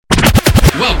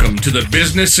Welcome to the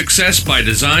Business Success by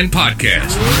Design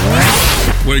podcast,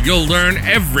 where you'll learn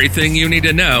everything you need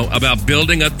to know about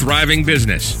building a thriving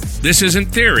business. This isn't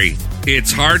theory.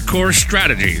 It's hardcore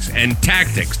strategies and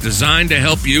tactics designed to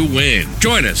help you win.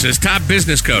 Join us as top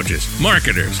business coaches,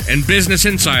 marketers, and business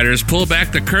insiders pull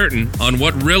back the curtain on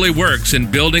what really works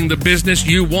in building the business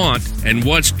you want and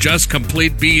what's just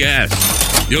complete BS.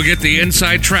 You'll get the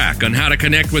inside track on how to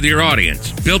connect with your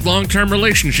audience, build long-term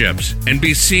relationships, and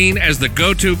be seen as the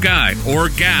go-to guy or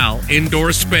gal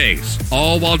indoor space,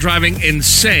 all while driving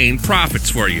insane profits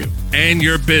for you and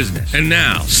your business. And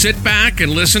now, sit back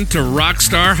and listen to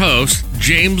rockstar host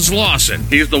James Lawson,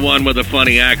 he's the one with a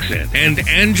funny accent, and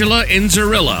Angela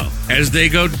Inzerillo as they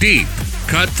go deep,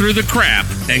 cut through the crap,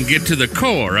 and get to the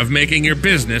core of making your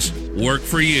business work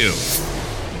for you.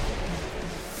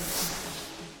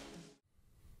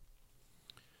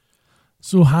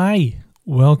 So hi,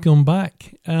 welcome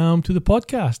back to the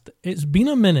podcast. It's been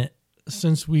a minute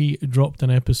since we dropped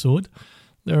an episode.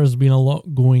 There's been a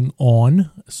lot going on.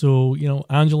 So,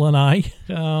 Angela and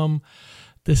I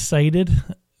decided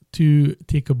to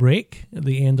take a break at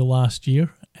the end of last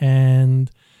year, and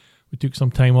we took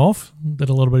some time off, did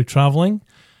a little bit of traveling,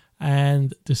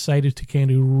 and decided to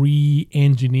kind of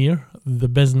re-engineer the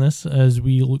business as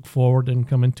we look forward and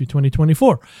come into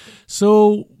 2024.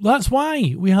 So that's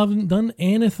why we haven't done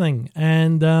anything.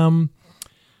 And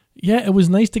it was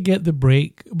nice to get the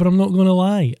break, but I'm not going to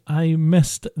lie. I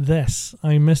missed this.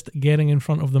 I missed getting in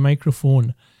front of the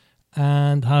microphone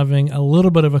and having a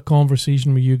little bit of a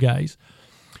conversation with you guys.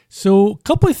 So a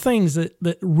couple of things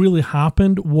that really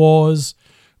happened was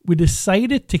we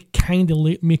decided to kind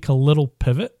of make a little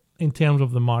pivot in terms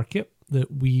of the market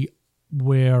that we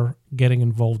were getting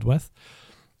involved with.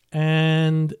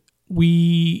 And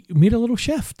we made a little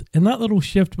shift. And that little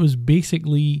shift was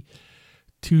basically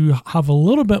to have a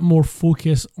little bit more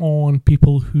focus on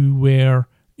people who were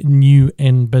new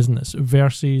in business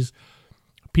versus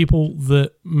people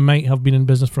that might have been in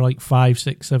business for like 5,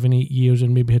 6, 7, 8 years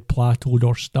and maybe had plateaued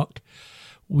or stuck.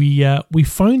 We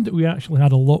found that we actually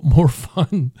had a lot more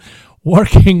fun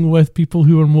working with people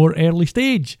who were more early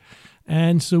stage.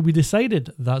 And so we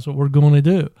decided that's what we're going to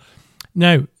do.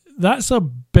 Now, that's a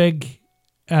big,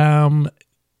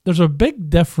 there's a big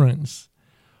difference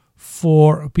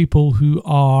for people who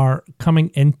are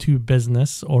coming into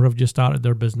business or have just started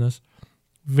their business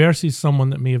versus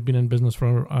someone that may have been in business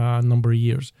for a number of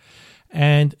years.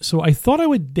 And so I thought I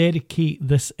would dedicate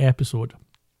this episode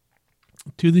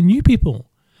to the new people,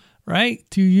 right?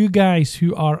 To you guys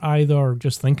who are either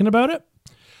just thinking about it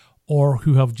or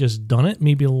who have just done it,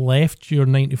 maybe left your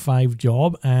 9-to-5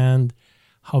 job and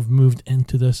have moved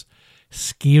into this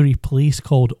scary place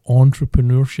called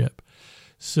entrepreneurship.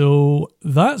 So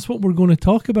that's what we're going to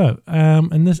talk about.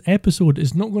 And this episode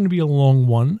is not going to be a long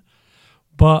one,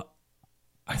 but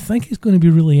I think it's going to be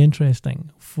really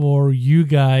interesting for you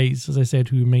guys, as I said,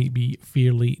 who might be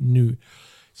fairly new.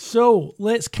 So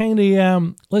let's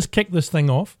let's kick this thing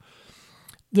off.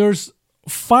 There's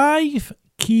 5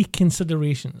 key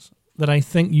considerations that I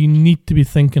think you need to be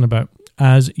thinking about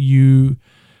as you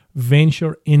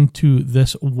venture into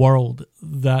this world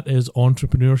that is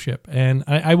entrepreneurship. And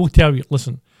I will tell you,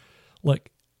 listen, look,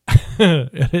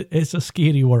 it's a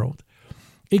scary world.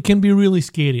 It can be really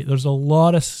scary. There's a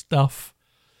lot of stuff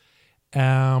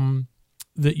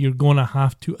that you're going to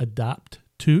have to adapt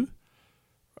to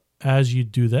as you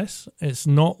do this. It's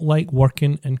not like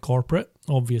working in corporate,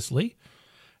 obviously.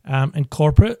 In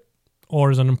corporate, or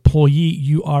as an employee,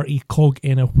 you are a cog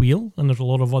in a wheel, and there's a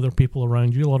lot of other people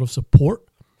around you, a lot of support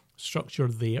structure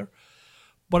there.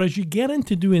 But as you get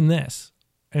into doing this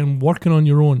and working on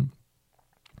your own,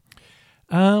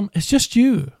 it's just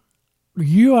you.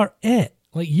 You are it.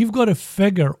 Like, you've got to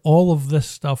figure all of this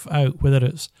stuff out, whether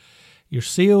it's your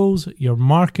sales, your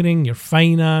marketing, your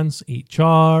finance,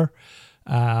 HR,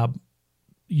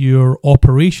 your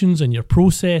operations and your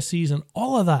processes, and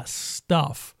all of that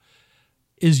stuff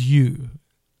is you,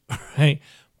 right?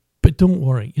 But don't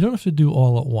worry, you don't have to do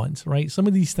all at once, right? Some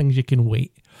of these things you can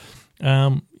wait,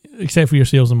 except for your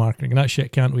sales and marketing. And that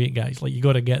shit can't wait, guys. Like, you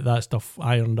got to get that stuff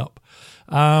ironed up.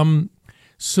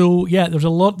 So yeah, there's a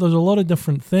lot of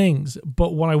different things.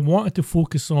 But what I wanted to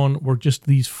focus on were just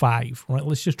these 5, right?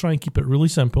 Let's just try and keep it really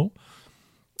simple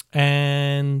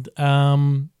and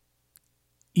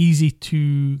easy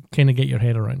to kind of get your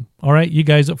head around. All right, you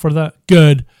guys up for that?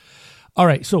 Good. All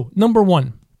right, so number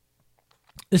 1,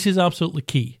 this is absolutely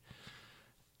key.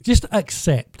 Just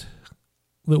accept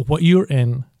that what you're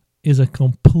in is a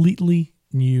completely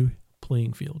new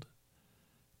playing field.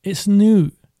 It's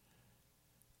new.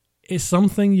 It's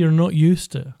something you're not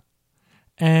used to.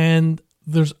 And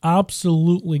there's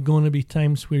absolutely going to be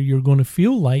times where you're going to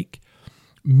feel like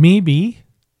maybe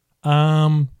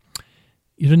you're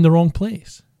in the wrong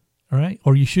place, all right?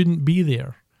 Or you shouldn't be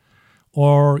there.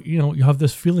 Or, you have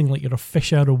this feeling like you're a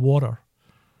fish out of water.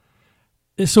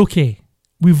 It's okay.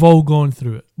 We've all gone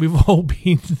through it. We've all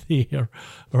been there,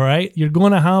 all right? You're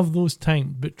going to have those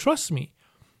times. But trust me,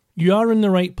 you are in the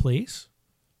right place.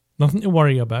 Nothing to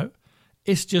worry about.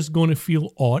 It's just going to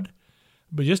feel odd.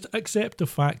 But just accept the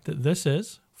fact that this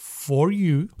is, for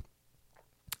you,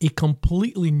 a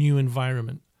completely new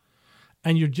environment.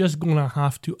 And you're just going to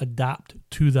have to adapt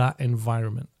to that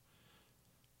environment.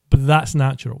 But that's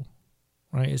natural,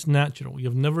 right? It's natural.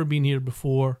 You've never been here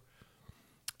before.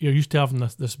 You're used to having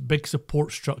this big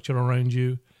support structure around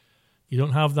you. You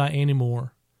don't have that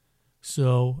anymore.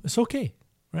 So it's okay,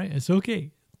 right? It's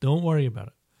okay. Don't worry about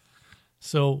it.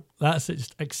 So that's it.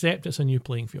 Just accept it's a new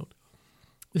playing field.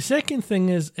 The second thing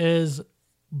is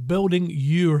building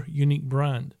your unique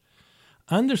brand.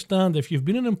 Understand if you've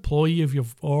been an employee,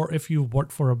 or if you've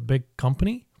worked for a big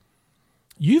company,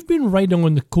 you've been riding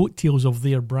on the coattails of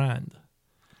their brand.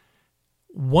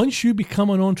 Once you become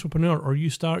an entrepreneur or you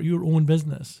start your own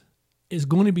business, it's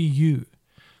going to be you.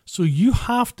 So you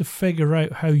have to figure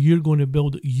out how you're going to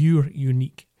build your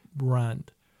unique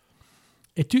brand.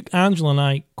 It took Angela and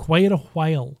I quite a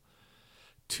while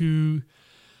to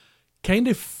kind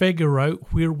of figure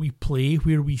out where we play,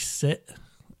 where we sit,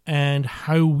 and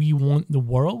how we want the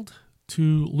world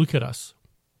to look at us.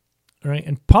 All right?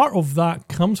 And part of that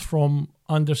comes from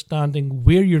understanding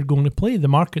where you're going to play, the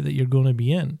market that you're going to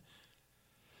be in,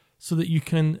 so that you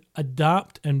can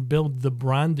adapt and build the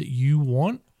brand that you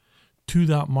want to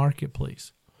that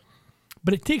marketplace.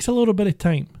 But it takes a little bit of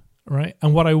time, right?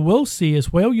 And what I will say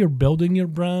is, while you're building your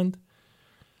brand,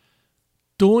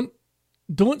 don't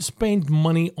spend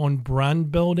money on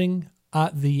brand building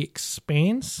at the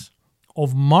expense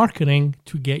of marketing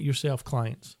to get yourself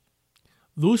clients.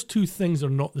 Those two things are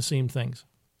not the same things.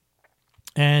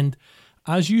 And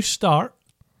as you start,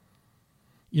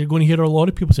 you're going to hear a lot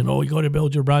of people saying, oh, you got to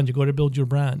build your brand. You got to build your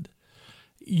brand.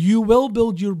 You will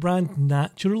build your brand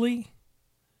naturally.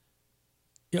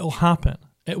 It'll happen.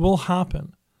 It will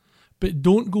happen. But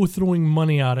don't go throwing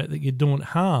money at it that you don't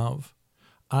have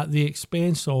at the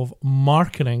expense of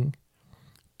marketing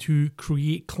to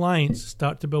create clients,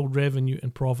 start to build revenue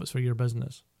and profits for your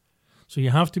business. So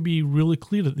you have to be really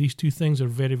clear that these two things are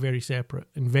very, very separate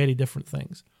and very different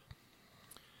things.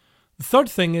 The third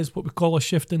thing is what we call a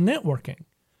shift in networking.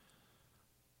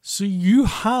 So you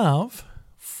have,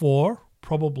 for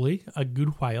probably a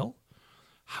good while,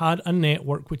 had a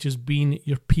network which has been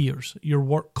your peers, your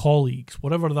work colleagues,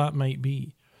 whatever that might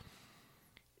be.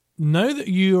 Now that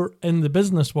you're in the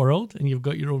business world and you've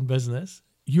got your own business,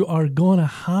 you are going to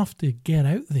have to get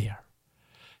out there.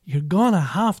 You're going to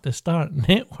have to start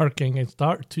networking and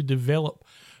start to develop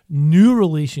new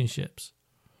relationships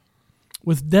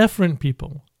with different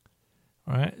people.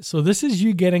 All right? So this is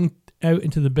you getting out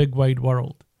into the big wide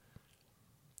world.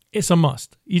 It's a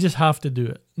must. You just have to do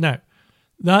it. Now,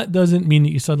 that doesn't mean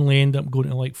that you suddenly end up going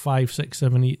to like 5, 6,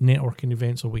 7, 8 networking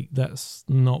events a week. That's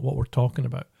not what we're talking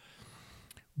about.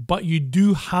 But you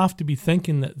do have to be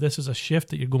thinking that this is a shift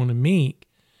that you're going to make,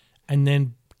 and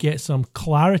then get some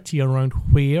clarity around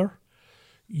where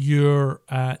your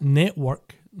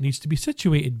network needs to be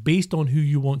situated based on who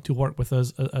you want to work with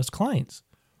as clients.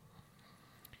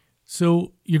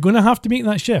 So you're going to have to make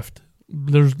that shift.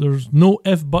 There's no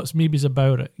if, buts, maybes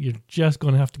about it. You're just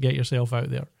going to have to get yourself out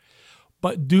there.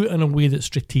 But do it in a way that's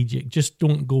strategic. Just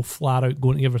don't go flat out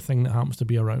going to everything that happens to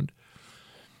be around.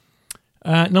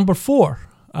 Number 4,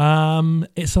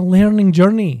 it's a learning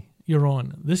journey you're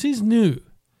on. This is new.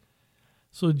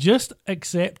 So just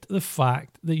accept the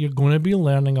fact that you're going to be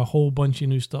learning a whole bunch of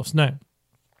new stuff. Now,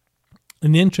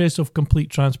 in the interest of complete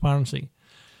transparency,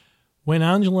 when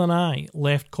Angela and I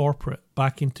left corporate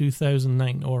back in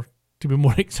 2009, or to be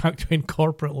more exact, when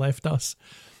corporate left us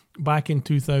back in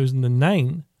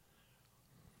 2009,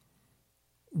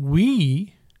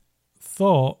 we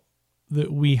thought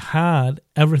that we had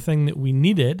everything that we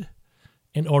needed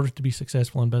in order to be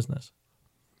successful in business.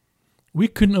 We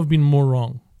couldn't have been more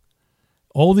wrong.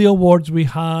 All the awards we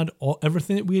had,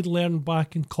 everything that we had learned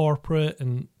back in corporate,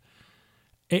 and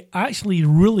it actually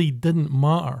really didn't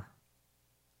matter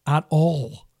at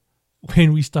all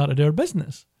when we started our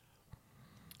business.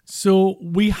 So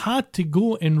we had to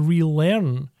go and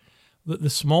relearn that the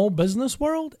small business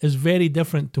world is very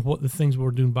different to what the things we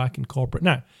were doing back in corporate.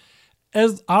 Now,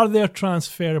 are there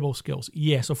transferable skills?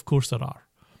 Yes, of course there are.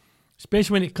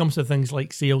 Especially when it comes to things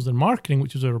like sales and marketing,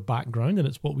 which is our background, and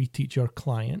it's what we teach our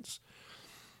clients.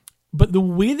 But the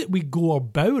way that we go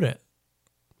about it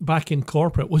back in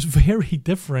corporate was very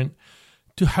different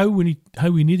to how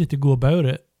we needed to go about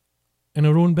it in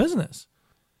our own business.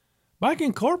 Back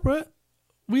in corporate,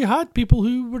 we had people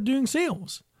who were doing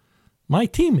sales. My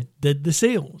team did the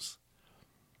sales.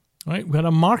 Right? We had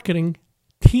a marketing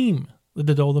team that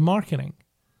did all the marketing.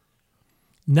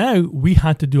 Now we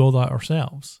had to do all that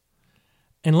ourselves.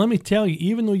 And let me tell you,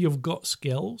 even though you've got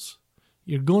skills,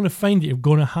 you're going to find that you're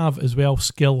going to have as well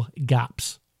skill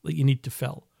gaps that you need to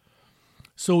fill.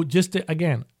 So just to,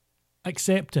 again,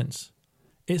 acceptance.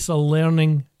 It's a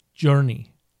learning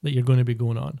journey that you're going to be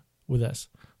going on with this.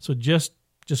 So just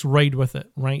ride with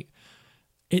it, right?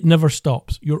 It never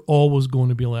stops. You're always going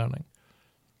to be learning.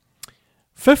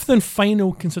 Fifth and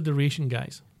final consideration,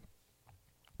 guys,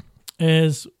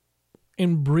 is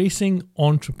embracing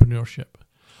entrepreneurship,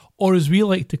 or as we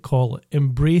like to call it,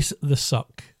 embrace the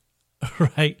suck,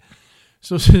 right?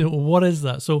 So what is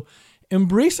that? So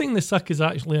embracing the suck is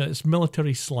actually it's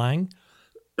military slang,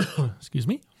 excuse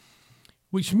me,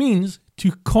 which means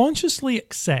to consciously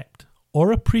accept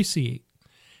or appreciate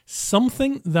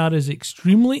something that is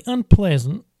extremely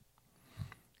unpleasant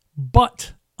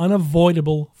but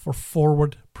unavoidable for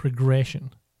forward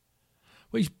progression.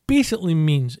 Which basically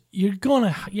means you're gonna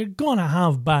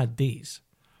have bad days.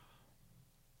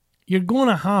 You're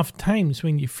gonna have times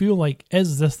when you feel like,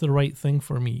 is this the right thing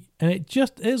for me? And it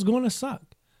just is gonna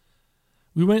suck.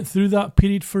 We went through that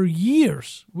period for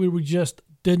years where we just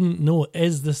didn't know,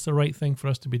 is this the right thing for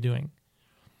us to be doing?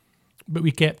 But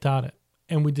we kept at it.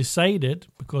 And we decided,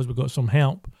 because we got some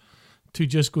help, to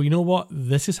just go, you know what?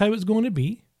 This is how it's going to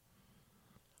be.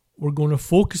 We're going to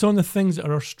focus on the things that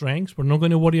are our strengths. We're not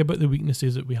going to worry about the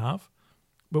weaknesses that we have.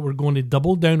 But we're going to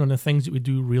double down on the things that we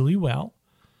do really well.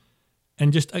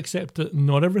 And just accept that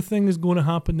not everything is going to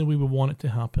happen the way we want it to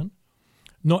happen.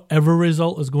 Not every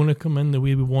result is going to come in the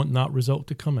way we want that result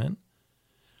to come in.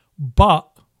 But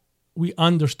we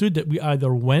understood that we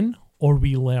either win or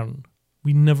we learn.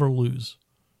 We never lose.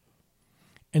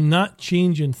 And that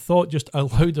change in thought just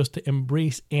allowed us to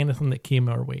embrace anything that came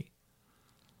our way.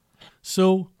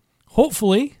 So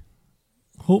hopefully,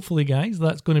 guys,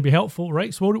 that's going to be helpful,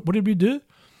 right? So what did we do?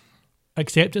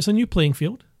 Accept it's a new playing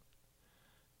field.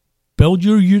 Build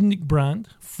your unique brand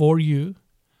for you.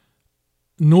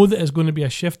 Know that it's going to be a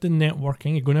shift in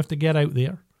networking. You're going to have to get out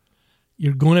there.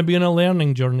 You're going to be on a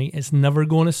learning journey. It's never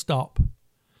going to stop.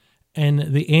 And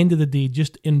at the end of the day,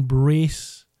 just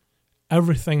embrace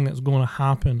everything that's going to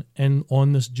happen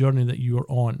on this journey that you are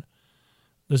on.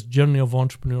 This journey of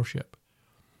entrepreneurship.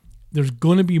 There's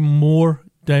going to be more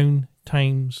down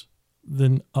times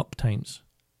than up times.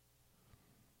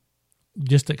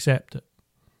 Just accept it.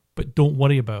 But don't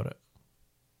worry about it.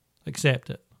 Accept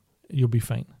it. You'll be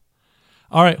fine.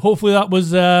 All right. Hopefully that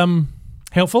was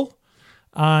helpful.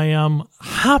 I am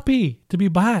happy to be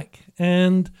back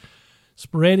and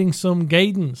spreading some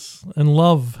guidance and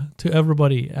love to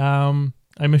everybody. I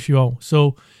miss you all.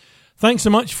 So thanks so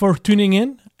much for tuning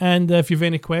in. And if you have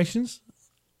any questions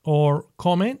or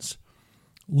comments,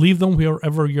 leave them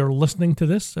wherever you're listening to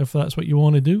this, if that's what you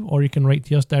want to do. Or you can write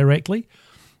to us directly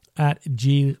at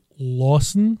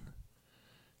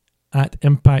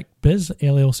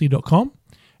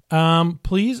jlawson@impactbizllc.com.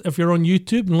 Please, if you're on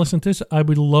YouTube and listen to this, I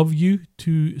would love you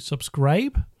to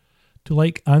subscribe, to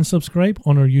like and subscribe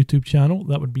on our YouTube channel.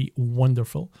 That would be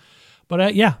wonderful.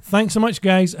 But yeah, thanks so much,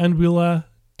 guys, and we'll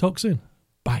talk soon.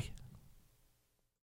 Bye.